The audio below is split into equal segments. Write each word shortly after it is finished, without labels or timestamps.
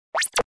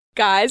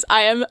Guys,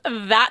 I am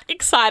that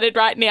excited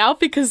right now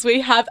because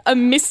we have a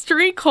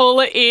mystery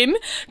caller in,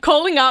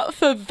 calling up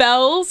for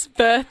Belle's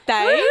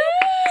birthday.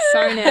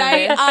 So nervous.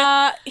 They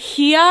are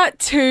here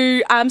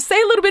to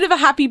say a little bit of a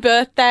happy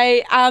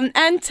birthday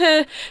and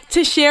to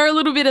share a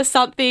little bit of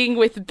something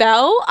with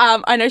Belle.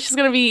 I know she's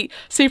going to be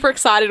super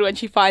excited when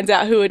she finds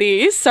out who it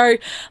is. So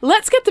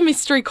let's get the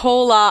mystery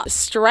caller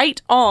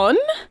straight on.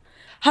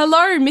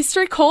 Hello,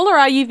 mystery caller,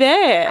 are you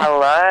there?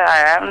 Hello,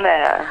 I am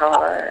there.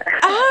 Hello.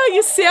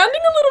 You're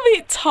sounding a little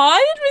bit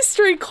tired,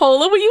 mystery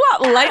caller. Were you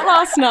up late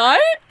last night?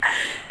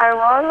 I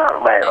was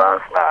up late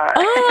last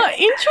night.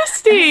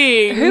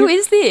 Interesting. Who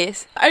is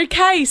this?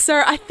 Okay,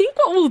 so I think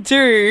what we'll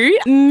do,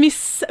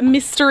 Miss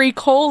Mystery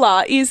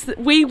Caller, is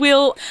we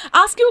will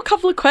ask you a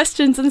couple of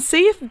questions and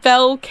see if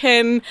Belle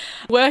can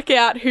work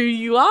out who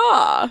you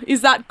are.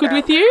 Is that good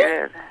with you?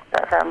 Good.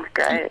 That sounds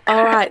great.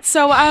 All right.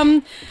 So,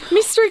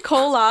 mystery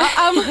caller,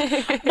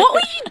 what were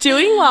you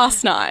doing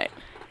last night?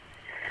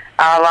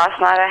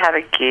 Last night I had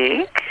a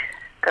gig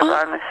because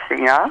I'm a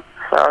singer,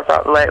 so I was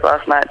up late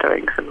last night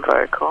doing some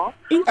vocal. All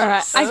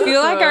right. I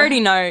feel like I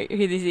already know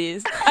who this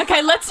is.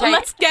 Okay, let's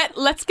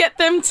get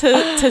them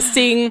to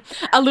sing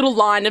a little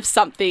line of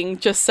something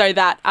just so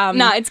that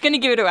No, it's going to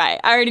give it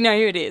away. I already know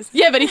who it is.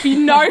 Yeah, but if you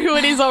know who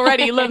it is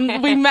already,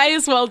 then we may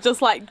as well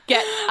just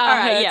get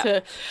her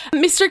to.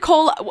 Mystery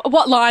Caller,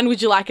 what line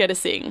would you like her to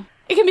sing?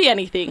 It can be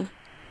anything.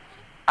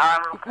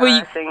 Will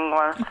you sing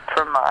one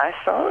from my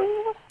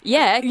song?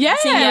 Yeah. Yeah.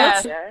 Sing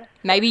Yeah.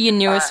 maybe your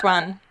newest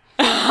one.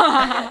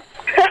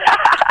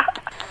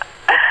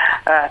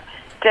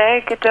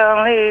 Take it,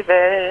 don't leave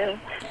it.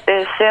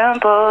 This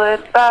simple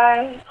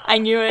advice. I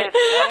knew it. If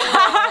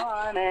you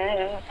want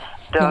it,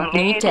 don't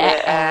need to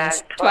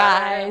ask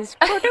twice.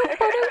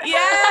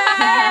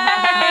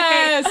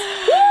 Yes!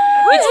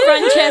 It's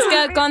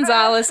Francesca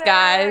Gonzales,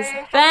 guys.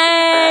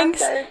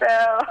 Thanks. Okay,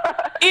 Belle.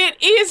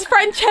 It is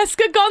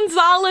Francesca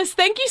Gonzales.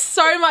 Thank you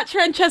so much,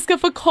 Francesca,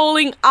 for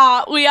calling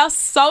up. We are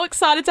so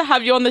excited to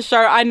have you on the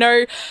show. I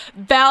know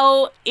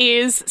Belle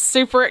is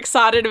super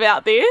excited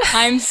about this.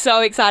 I'm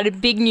so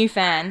excited. Big new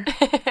fan.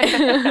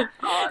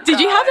 Did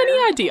you have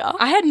any idea?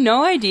 I had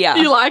no idea.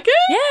 You like it?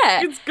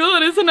 Yeah. It's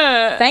good, isn't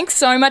it? Thanks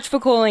so much for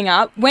calling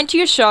up. Went to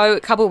your show a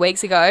couple of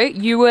weeks ago.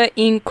 You were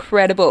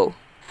incredible.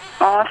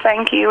 Oh,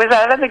 thank you. Was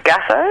that at the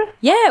Gasso?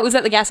 Yeah, it was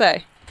at the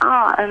Gasso.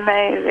 Oh,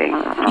 amazing.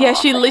 Yeah,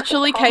 she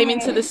literally came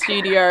into the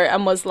studio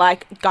and was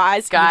like,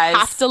 guys, you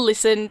have to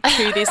listen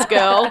to this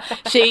girl.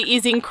 She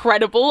is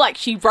incredible. Like,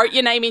 she wrote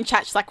your name in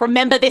chat. She's like,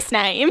 remember this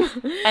name.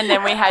 And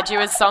then we had you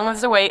as Song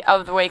of the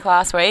Week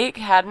last week.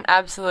 Had an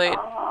absolute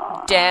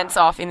dance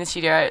off in the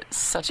studio. It's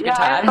such a good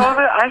time.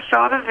 I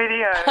saw the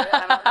video and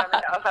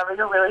I was having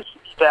a really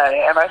shitty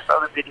day and I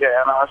saw the video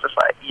and I was just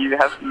like, you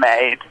have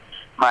made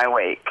my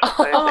week.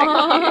 So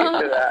thank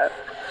you for that.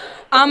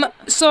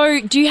 So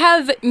do you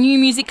have new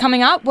music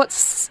coming up?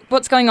 What's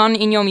going on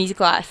in your music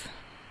life?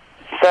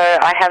 So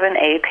I have an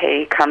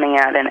EP coming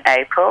out in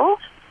April.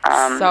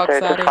 So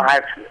exciting.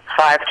 It's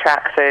five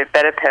tracks. So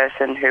Better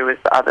Person, who was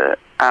the other,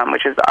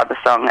 which is the other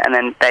song, and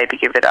then Baby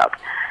Give It Up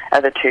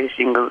are the two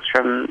singles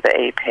from the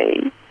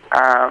EP.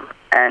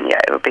 And yeah,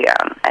 it will be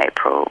out in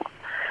April.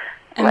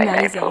 Late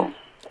April.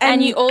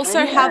 And you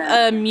also have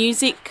a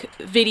music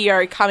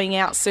video coming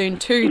out soon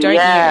too, don't you?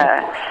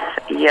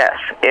 Yes.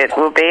 It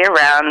will be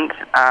around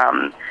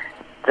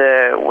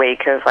the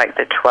week of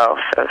the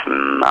 12th of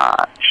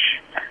March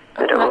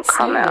that it will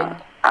come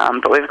out.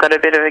 But we've got a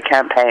bit of a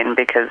campaign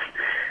because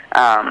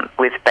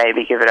with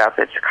Baby Give It Up,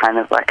 it's kind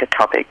of like a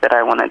topic that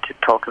I wanted to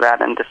talk about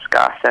and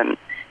discuss and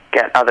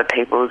get other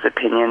people's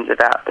opinions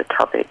about the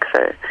topic.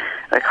 So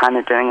we're kind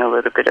of doing a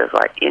little bit of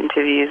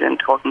interviews and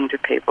talking to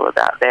people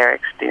about their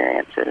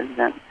experiences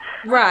and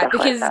right,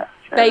 because that,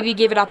 so. Baby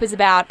Give It Up is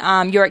about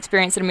your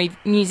experience at a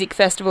music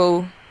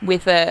festival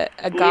with a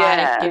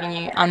guy giving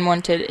you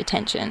unwanted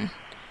attention.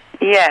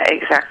 Yeah,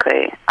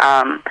 exactly.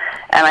 And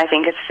I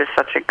think it's just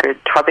such a good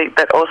topic,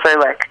 but also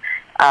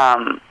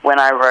when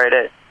I wrote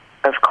it,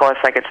 of course,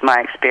 it's my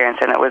experience,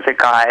 and it was a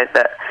guy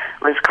that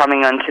was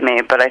coming on to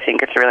me, but I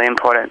think it's really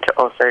important to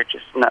also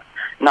just not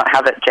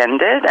have it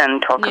gendered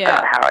and talk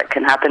about how it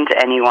can happen to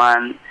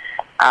anyone,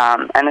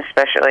 and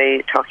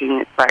especially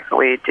talking,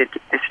 we did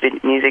this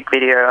music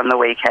video on the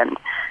weekend,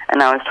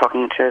 and I was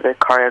talking to the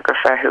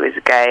choreographer who is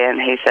gay,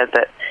 and he said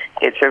that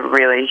it's a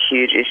really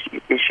huge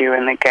issue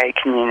in the gay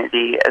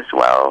community as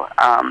well.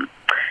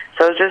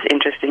 So it was just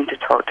interesting to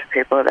talk to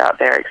people about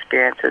their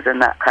experiences,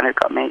 and that kind of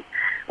got me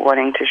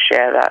wanting to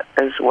share that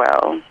as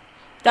well.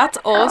 That's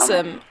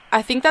awesome.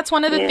 I think that's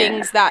one of the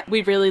things that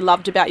we really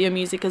loved about your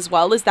music as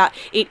well, is that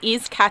it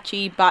is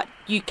catchy, but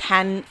you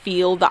can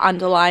feel the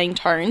underlying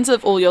tones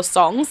of all your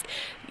songs.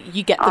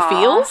 You get the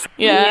feels.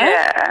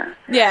 Yeah.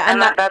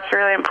 And that's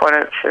really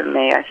important for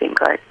me. I think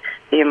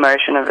the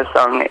emotion of a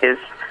song is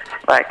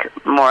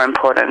more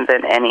important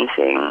than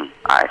anything,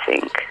 I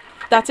think.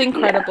 That's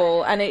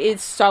incredible, and it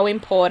is so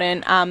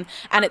important. And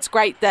it's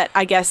great that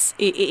I guess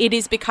it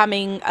is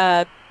becoming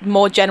a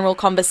more general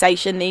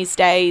conversation these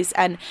days,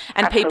 and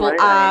people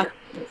are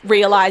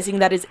realizing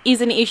that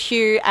is an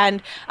issue.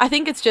 And I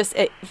think it's just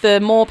the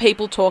more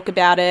people talk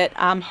about it,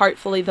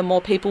 hopefully the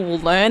more people will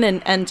learn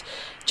and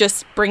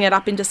just bring it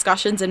up in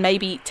discussions and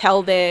maybe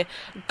tell their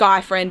guy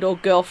friend or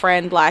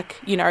girlfriend, like,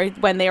 you know,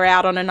 when they're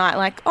out on a night,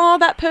 like, oh,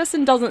 that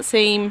person doesn't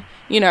seem,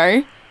 you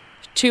know,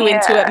 too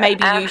into it.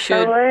 Maybe you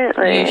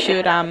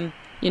should,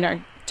 you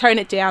know, tone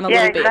it down a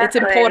little bit. It's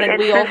important.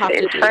 We all have to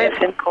do it. It's so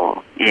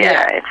simple.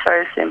 Yeah, it's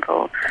so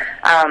simple.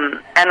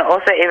 And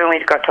also, even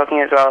we got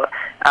talking as well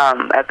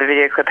at the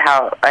video clip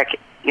how, like,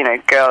 you know,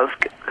 girls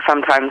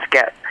sometimes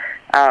get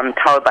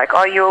told, like,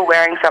 oh, you were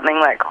wearing something,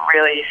 like,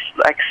 really,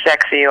 like,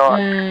 sexy or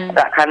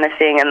that kind of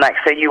thing, and, like,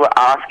 so you were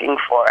asking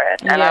for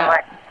it. And I'm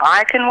like,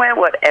 I can wear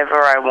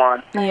whatever I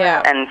want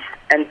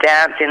and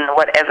dance in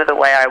whatever the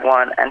way I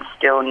want and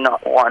still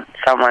not want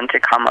someone to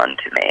come on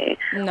to me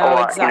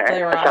or, exactly,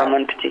 you know, right.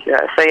 someone particular.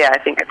 So, yeah, I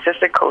think it's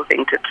just a cool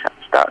thing to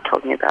start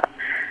talking about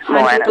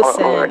more, and it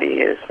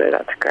already is, so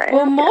that's great.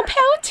 Well, more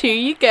power to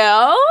you,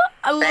 girl.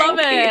 I love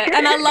it.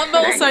 And I love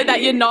also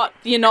that you're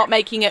not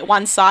making it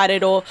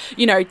one-sided or,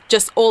 you know,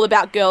 just all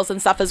about girls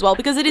and stuff as well,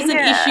 because it is an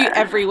issue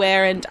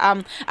everywhere, and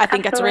I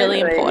think it's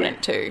really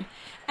important too.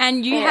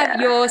 And you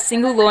have your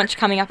single launch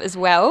coming up as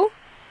well?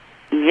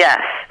 Yes.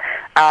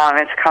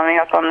 It's coming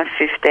up on the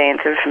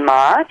 15th of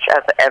March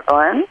at the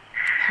Evelyn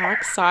How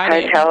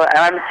exciting. Hotel. And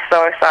I'm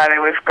so excited.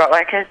 We've got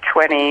like a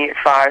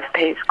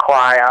 25-piece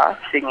choir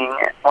singing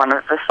one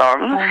of the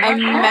songs.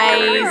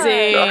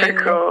 Amazing.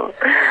 So cool.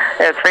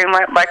 Yeah, it's been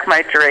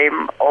my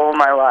dream all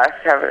my life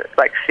to have it,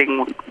 like,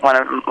 sing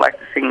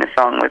the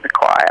song with the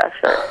choir.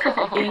 So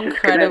this is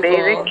going to be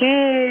the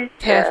key.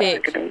 Perfect. Yeah,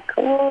 it's going to be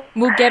cool.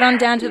 We'll get on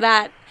down to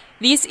that.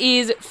 This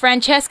is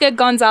Francesca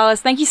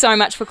Gonzales. Thank you so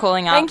much for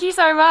calling up. Thank you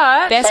so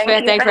much. Best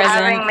birthday Thank you for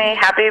present. having me.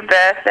 Happy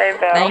birthday,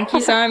 Belle. Thank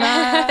you so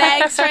much.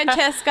 Thanks,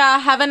 Francesca.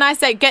 Have a nice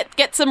day.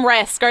 Get some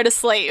rest. Go to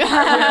sleep. Bye,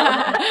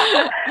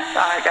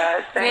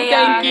 guys.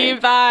 Thank you.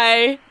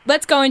 Bye.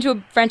 Let's go into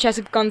a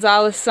Francesca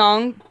Gonzales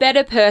song,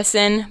 Better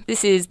Person.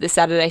 This is the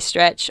Saturday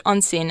Stretch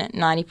on SYN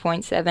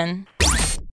 90.7.